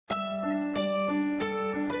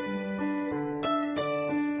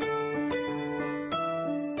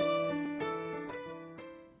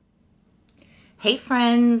Hey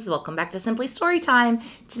friends, welcome back to Simply Storytime.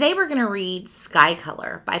 Today we're going to read Sky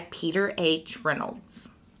Color by Peter H Reynolds.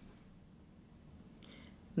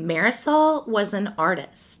 Marisol was an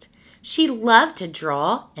artist. She loved to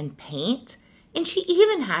draw and paint, and she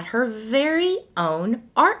even had her very own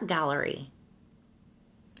art gallery.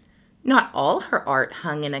 Not all her art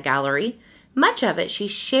hung in a gallery. Much of it she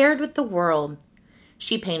shared with the world.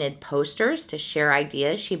 She painted posters to share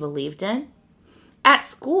ideas she believed in. At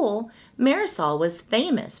school, Marisol was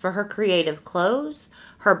famous for her creative clothes,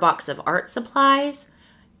 her box of art supplies,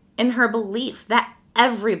 and her belief that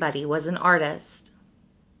everybody was an artist.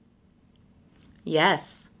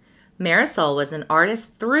 Yes, Marisol was an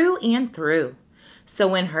artist through and through. So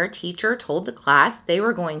when her teacher told the class they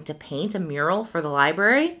were going to paint a mural for the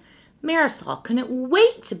library, Marisol couldn't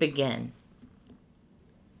wait to begin.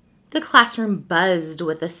 The classroom buzzed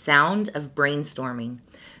with the sound of brainstorming.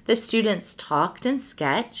 The students talked and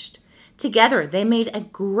sketched. Together, they made a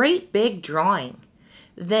great big drawing.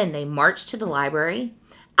 Then they marched to the library.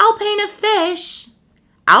 "I'll paint a fish."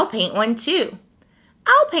 "I'll paint one too."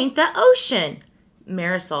 "I'll paint the ocean."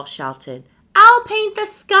 Marisol shouted. "I'll paint the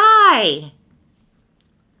sky."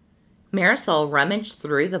 Marisol rummaged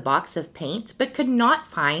through the box of paint but could not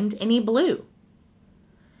find any blue.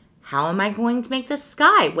 "How am I going to make the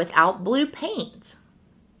sky without blue paint?"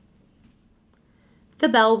 The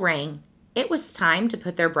bell rang. It was time to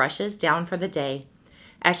put their brushes down for the day.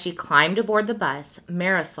 As she climbed aboard the bus,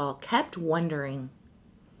 Marisol kept wondering.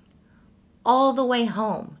 All the way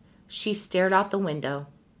home, she stared out the window.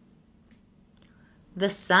 The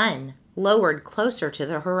sun lowered closer to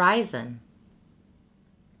the horizon.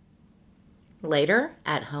 Later,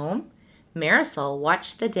 at home, Marisol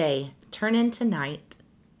watched the day turn into night.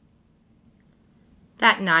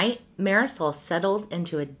 That night, Marisol settled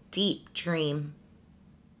into a deep dream.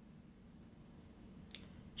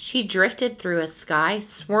 She drifted through a sky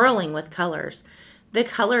swirling with colors. The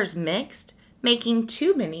colors mixed, making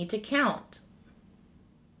too many to count.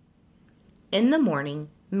 In the morning,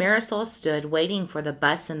 Marisol stood waiting for the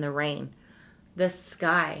bus in the rain. The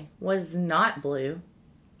sky was not blue.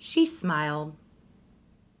 She smiled.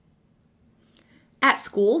 At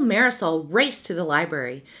school, Marisol raced to the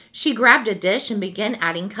library. She grabbed a dish and began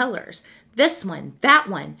adding colors. This one, that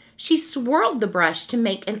one. She swirled the brush to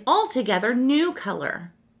make an altogether new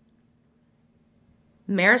color.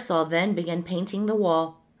 Marisol then began painting the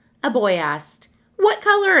wall. A boy asked, "What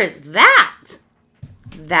color is that?"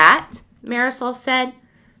 "That," Marisol said,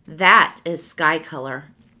 "that is sky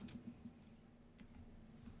color."